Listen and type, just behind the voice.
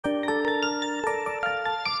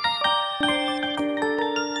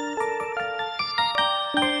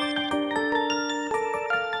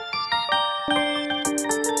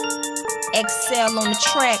XL on the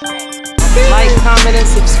track. Like, comment, and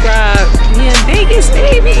subscribe. We in Vegas,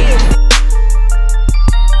 baby.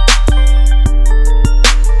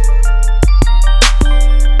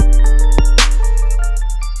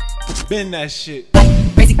 Bend that shit.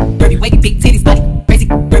 Crazy, curvy, wavy, big titties, body. Crazy,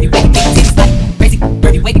 curvy, wavy, big titties, body. Crazy,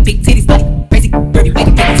 curvy, wavy, big titties, body. Crazy, curvy,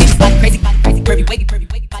 wavy, big titties, body. Crazy, crazy, curvy, wavy, body.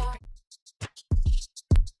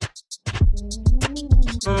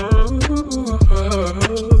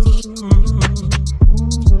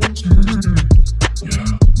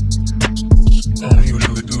 I don't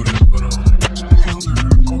usually do this, but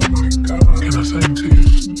oh my God, can I sing to you?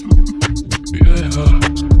 Yeah.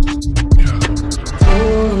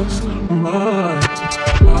 Close my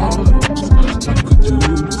eyes, I could do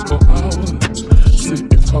this for hours. Sit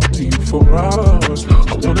and talk to you for hours. I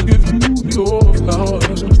wanna give you your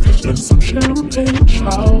flowers and some champagne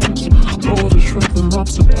showers. All the shrimp and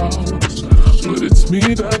lobster powers, but it's me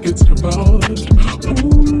that gets devoured.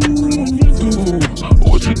 Ooh, you do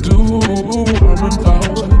what you do, I'm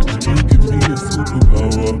empowered. You give me a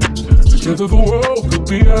superpower. Together the world could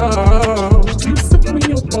be ours. You set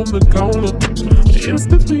me up on the counter.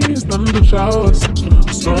 Instantly it's thunder showers.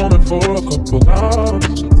 Storming for a couple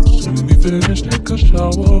hours. When we finish, take a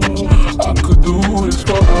shower. I could do this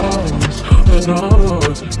for hours and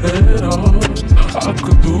hours and hours. I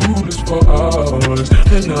could do this for hours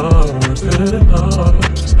and hours and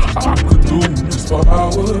hours. I could do this for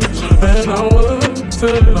hours and hours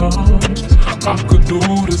and hours. I could do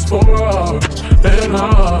this for hours and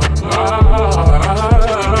hours.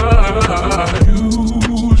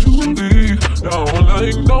 Usually don't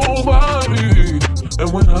like nobody, and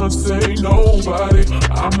when I say nobody,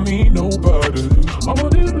 I mean nobody. All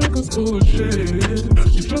these niggas full of shit.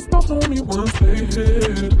 You just a homie once they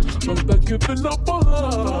hit, but they're giving up on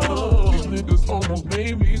love. These niggas almost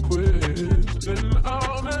made me quit. Then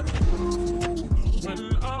I met you. When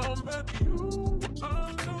I met you, I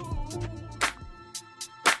knew.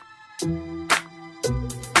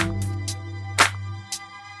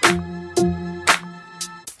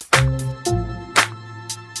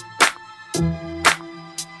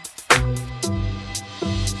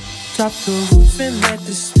 Drop the roof and let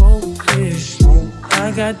the smoke clear.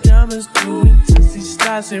 I got diamonds doing tootsie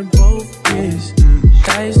slides in both ears.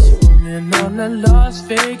 Dice rolling on the Las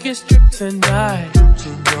Vegas strip tonight.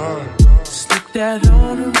 Stick that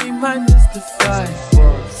on and we might mystify.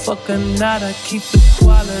 Fuck a night, I keep the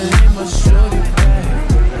koala in my shorty bag.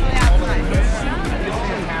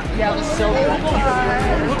 Yeah, it was so good.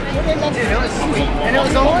 Dude, it was sweet. And it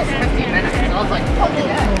was only 15 minutes. I was like, fuck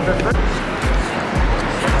yeah.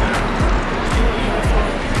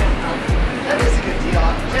 That is a good deal.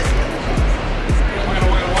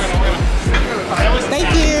 Thank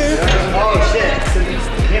you. Oh shit.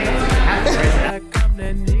 I'm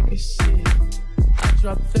that nigga shit. I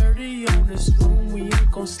drop 30 on this room, we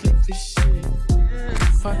ain't gon' sleep for shit.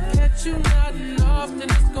 If I catch you not enough, then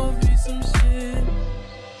it's gon' be some shit.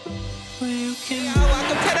 Well, you can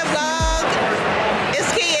Welcome to the vlog.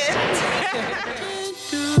 It's Kia.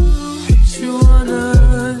 do what you wanna,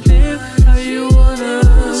 live how you wanna,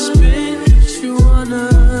 spin what you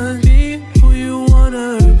wanna, be who you wanna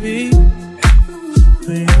be.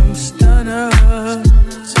 But I'm stunner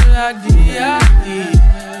till I die.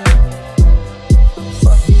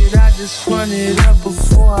 Fuck it, I just run it up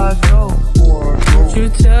before I go. Don't you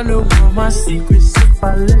tell the world my secrets if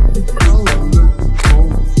I let it go.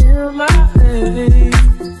 Feel my face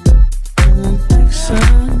in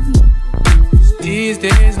action. These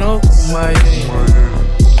days, no my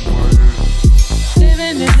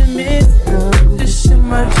living in the middle. This shit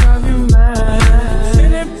might drive you mad.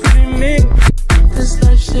 Feeling pretty mixed. This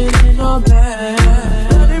life shit ain't all bad.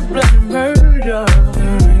 Bloody, bloody murder.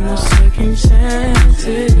 There ain't no second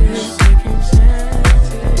chances.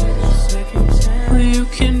 Well, you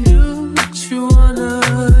can do what you wanna,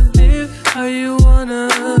 live how you wanna,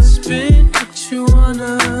 spin what you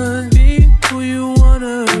wanna, be who you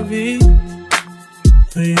wanna be.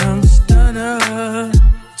 A young stunner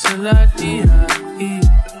till I die.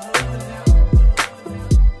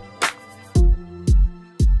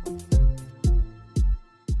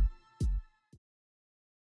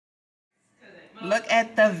 Look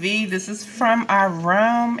at the view. This is from our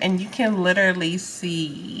room, and you can literally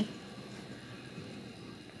see.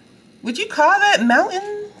 Would you call that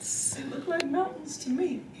mountains? It look like mountains to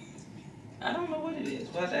me. I don't know what it is.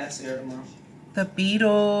 We'll have to ask Sarah tomorrow. The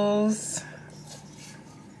Beatles.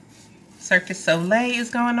 Cirque du Soleil is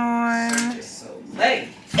going on. Cirque du Soleil.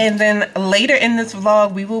 And then later in this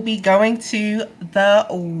vlog, we will be going to the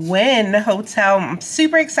Wynn Hotel. I'm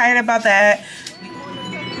super excited about that.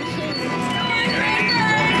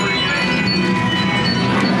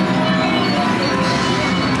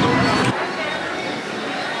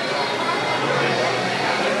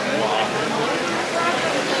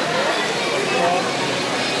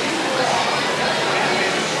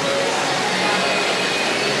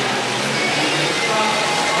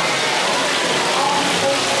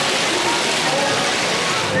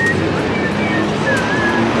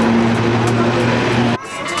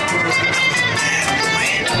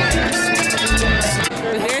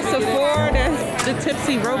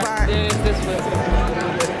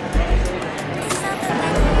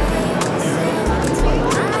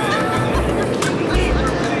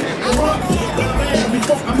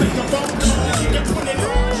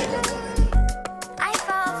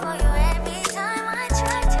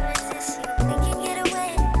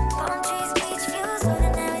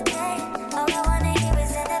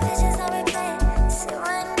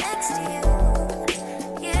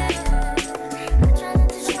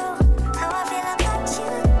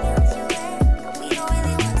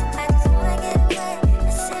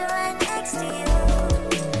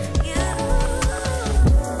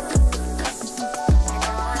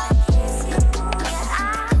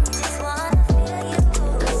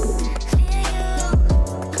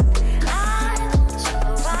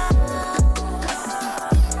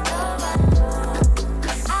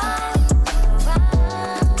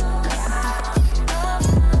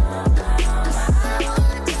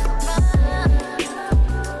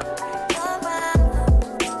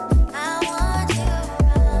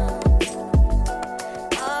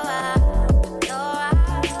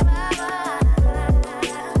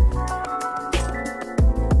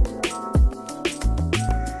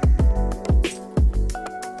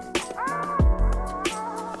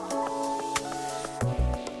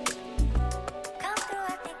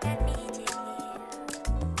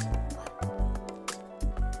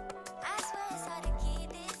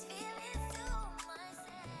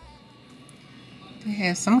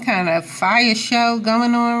 Has some kind of fire show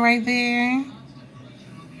going on right there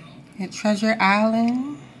at Treasure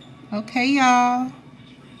Island. Okay, y'all.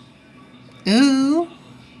 Ooh.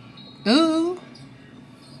 Ooh.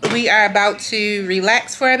 We are about to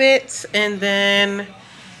relax for a bit, and then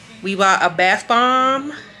we bought a bath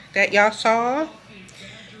bomb that y'all saw,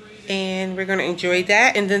 and we're gonna enjoy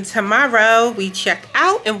that. And then tomorrow we check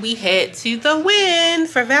out and we head to the Wynn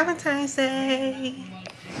for Valentine's Day.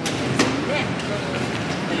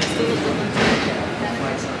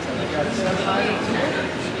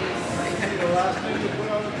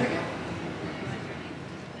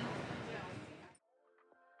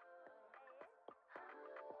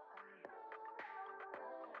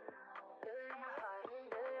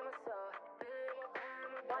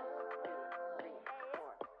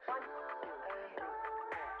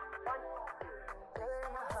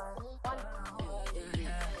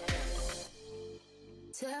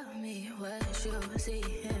 Tell me what you see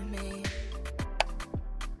in me.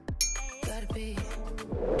 Gotta be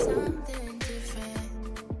something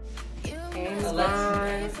different.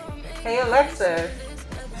 Amazon. Hey Alexa.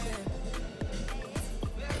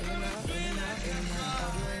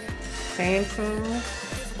 Samsung.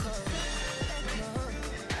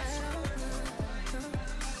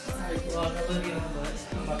 Well, Olivia, but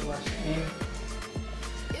I'm about to watch the game.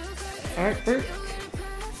 Artwork.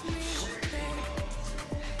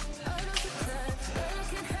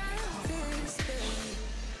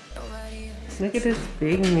 Look at this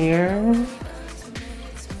big mirror.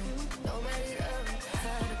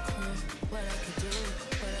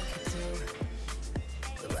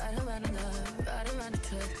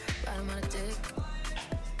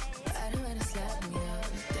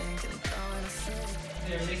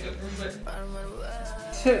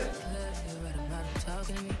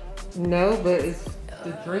 No, but it's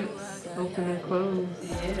the drapes open and close.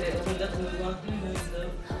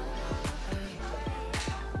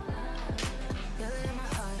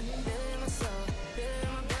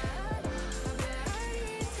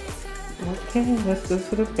 Okay, let's go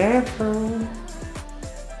to the bathroom.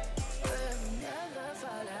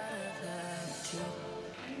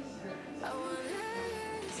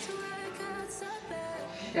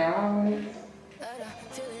 Shower.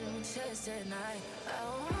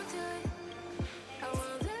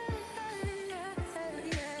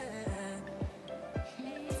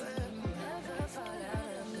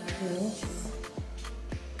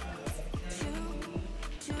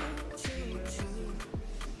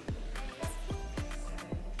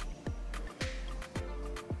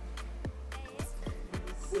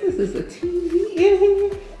 This is a TV in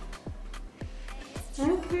here.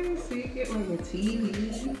 Okay, so you get like a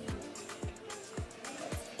TV.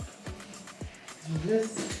 And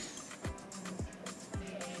this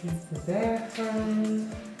is the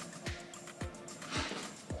bathroom.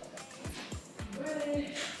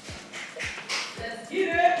 Let's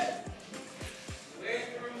get it.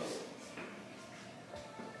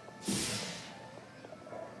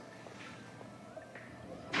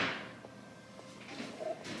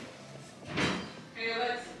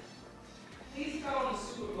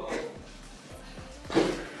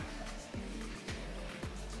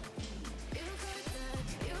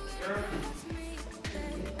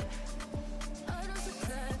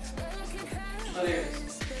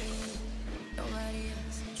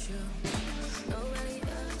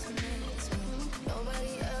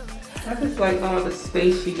 I just like all the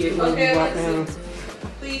space you get when you walk down.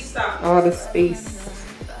 Please stop. All the space.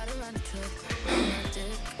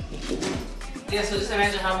 Yeah, so just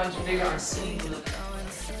imagine how much bigger our seat looks.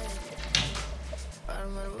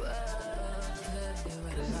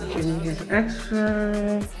 And here's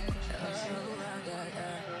extra.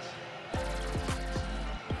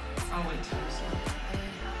 I'll wait till you see.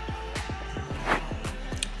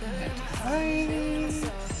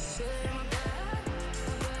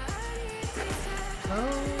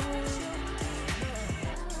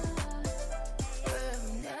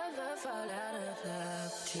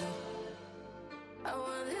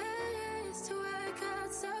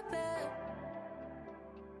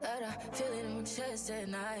 Feel it in my chest at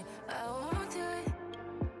night. I want it.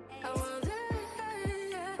 I want it.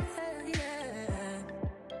 Yeah, yeah.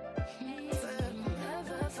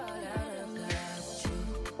 Never fall out of love with you.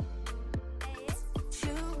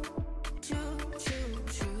 You.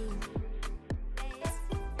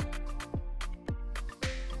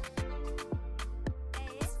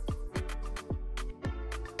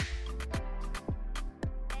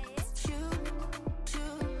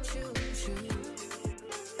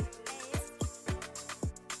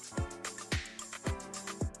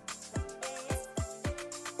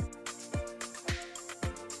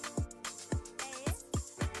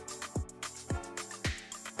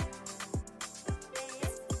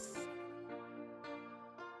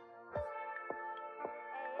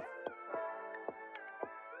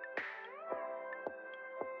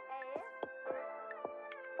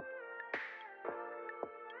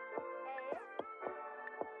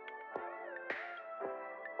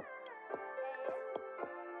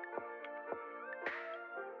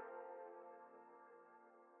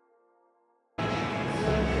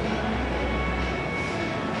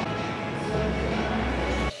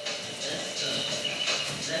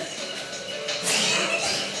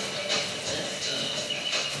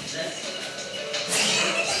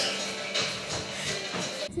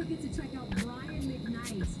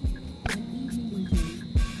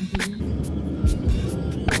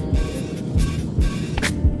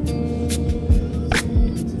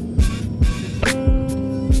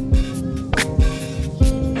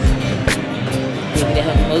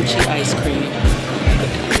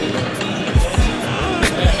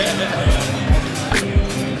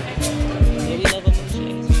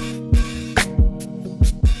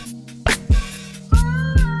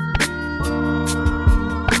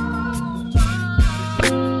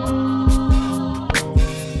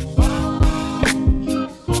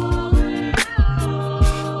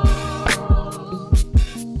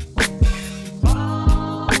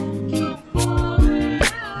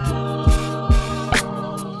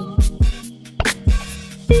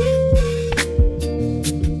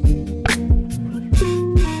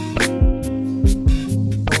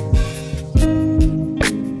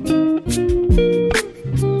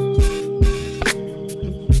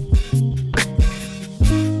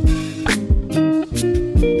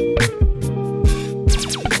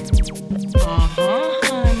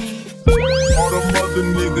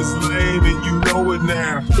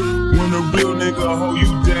 nigga hold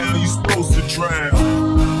you down, you supposed to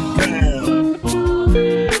drown. Damn.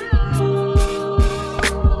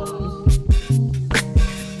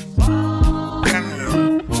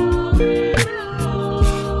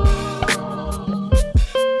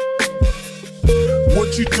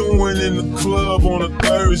 What you doing in the club on a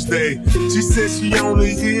Thursday? She said she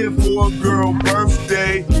only here for a girl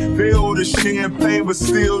birthday. They order champagne but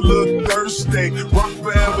still look thirsty. Rock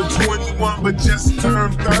forever 21 but just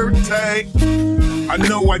turned 30. I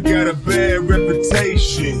know I got a bad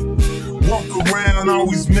reputation. Walk around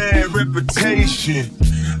always mad reputation.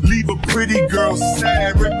 Leave a pretty girl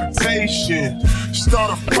sad reputation.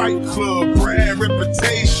 Start a fight club, bad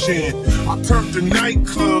reputation. I turned the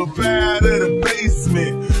nightclub out of the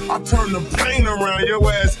basement. I turn the plane around, your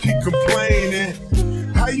ass keep complaining.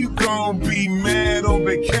 How you gon' be mad on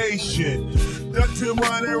vacation? Duck to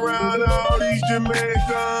running around all these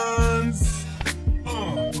Jamaicans.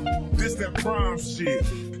 This that prom shit.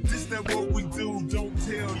 This that what we do, don't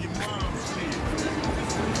tell your mom shit.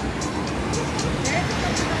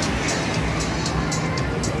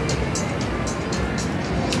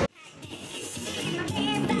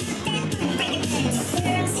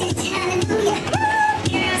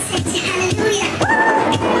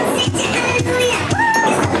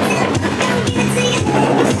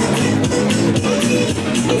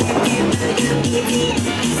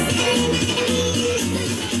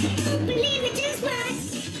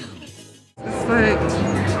 It's like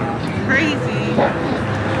crazy.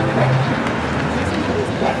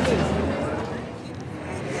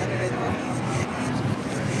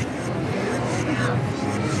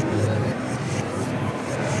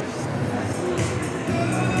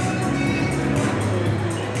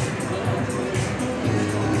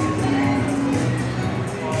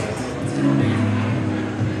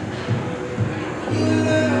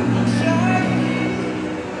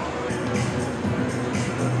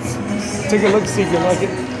 Take a look, see if you like it.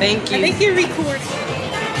 Thank you. I think it records.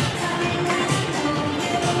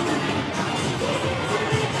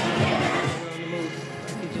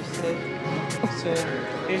 So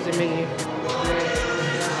here's the menu.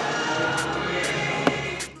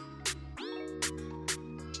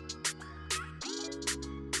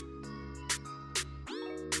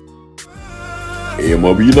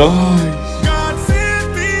 MLB Live.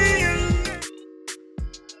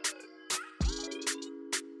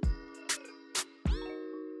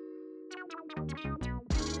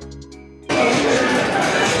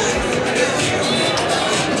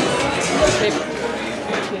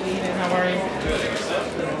 How are you?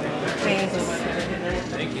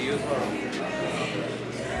 Thank you.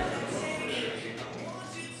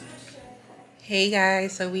 Hey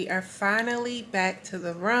guys, so we are finally back to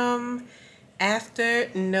the room. After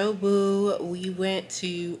Nobu, we went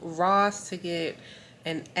to Ross to get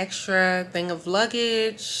an extra thing of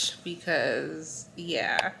luggage because,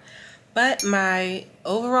 yeah. But my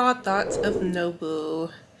overall thoughts of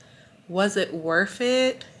Nobu, was it worth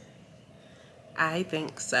it? I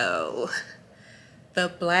think so. The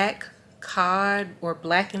black cod or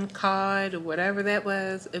blackened cod or whatever that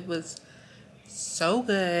was, it was so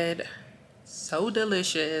good, so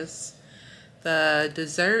delicious. The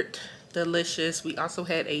dessert, delicious. We also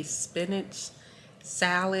had a spinach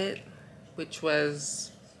salad, which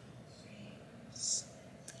was,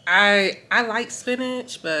 I like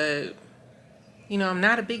spinach, but you know, I'm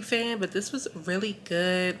not a big fan, but this was really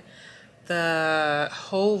good. The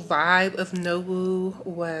whole vibe of Nobu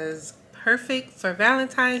was perfect for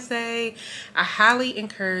Valentine's Day. I highly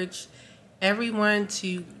encourage everyone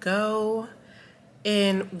to go.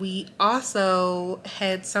 And we also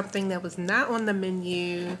had something that was not on the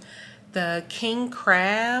menu, the king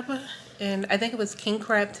crab, and I think it was king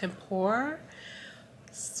crab tempura.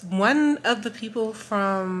 One of the people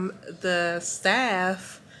from the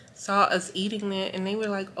staff saw us eating it and they were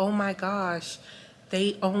like, oh my gosh,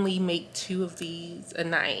 they only make 2 of these a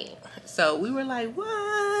night. So we were like,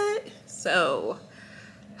 what? So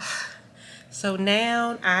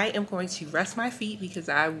now I am going to rest my feet because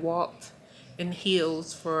I walked in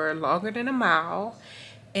heels for longer than a mile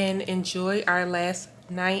and enjoy our last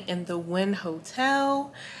night in the Wynn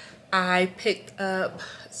Hotel. I picked up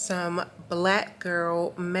some Black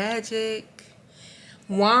Girl Magic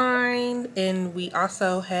wine, and we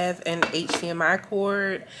also have an HDMI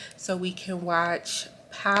cord so we can watch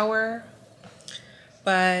Power.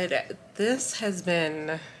 But this has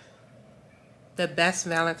been the best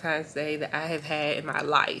Valentine's Day that I have had in my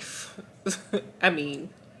life. I mean,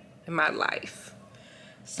 in my life.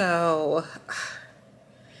 So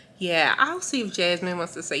yeah, I'll see if Jasmine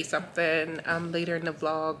wants to say something later in the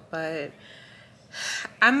vlog, but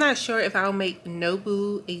I'm not sure if I'll make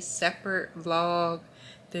Nobu a separate vlog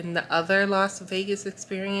than the other Las Vegas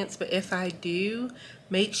experience, but if I do,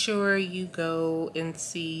 make sure you go and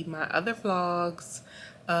see my other vlogs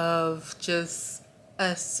of just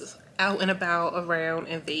us out and about around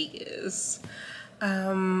in Vegas.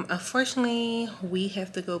 Unfortunately, we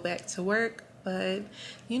have to go back to work, but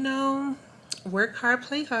you know, work hard,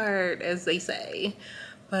 play hard, as they say.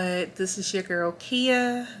 But this is your girl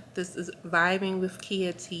Kia. This is Vibing with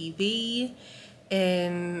Kia TV,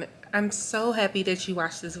 and I'm so happy that you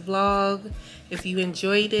watched this vlog. If you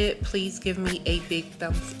enjoyed it, please give me a big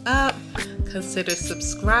thumbs up. Consider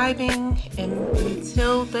subscribing, and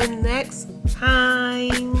until the next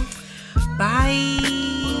time, bye.